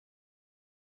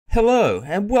Hello,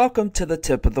 and welcome to the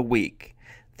Tip of the Week.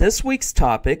 This week's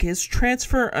topic is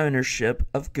transfer ownership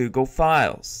of Google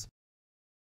Files.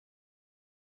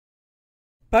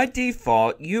 By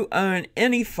default, you own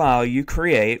any file you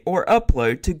create or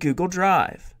upload to Google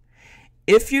Drive.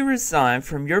 If you resign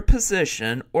from your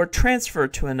position or transfer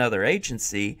to another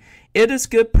agency, it is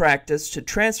good practice to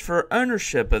transfer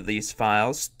ownership of these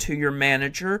files to your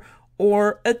manager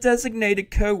or a designated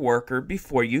coworker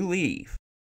before you leave.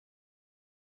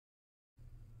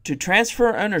 To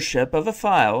transfer ownership of a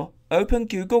file, open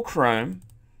Google Chrome,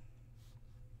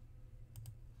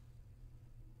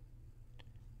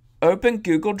 open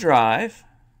Google Drive,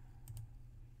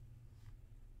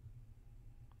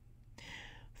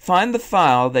 find the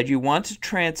file that you want to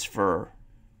transfer,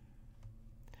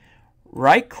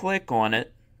 right-click on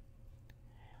it,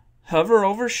 hover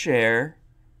over Share,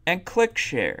 and click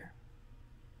Share.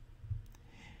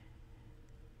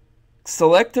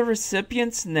 Select the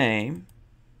recipient's name,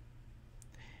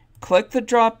 click the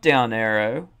drop-down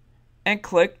arrow, and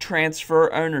click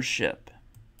Transfer Ownership.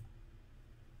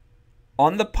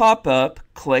 On the pop-up,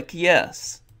 click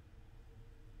Yes.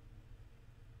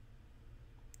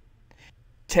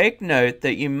 Take note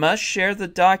that you must share the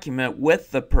document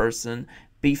with the person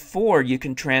before you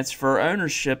can transfer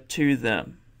ownership to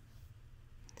them.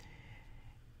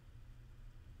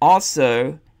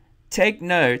 Also, take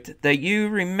note that you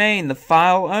remain the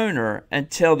file owner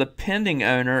until the pending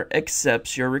owner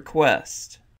accepts your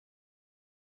request.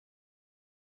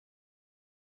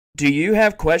 Do you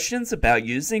have questions about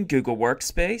using Google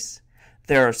Workspace?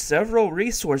 There are several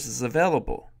resources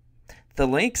available. The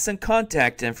links and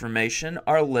contact information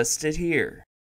are listed here.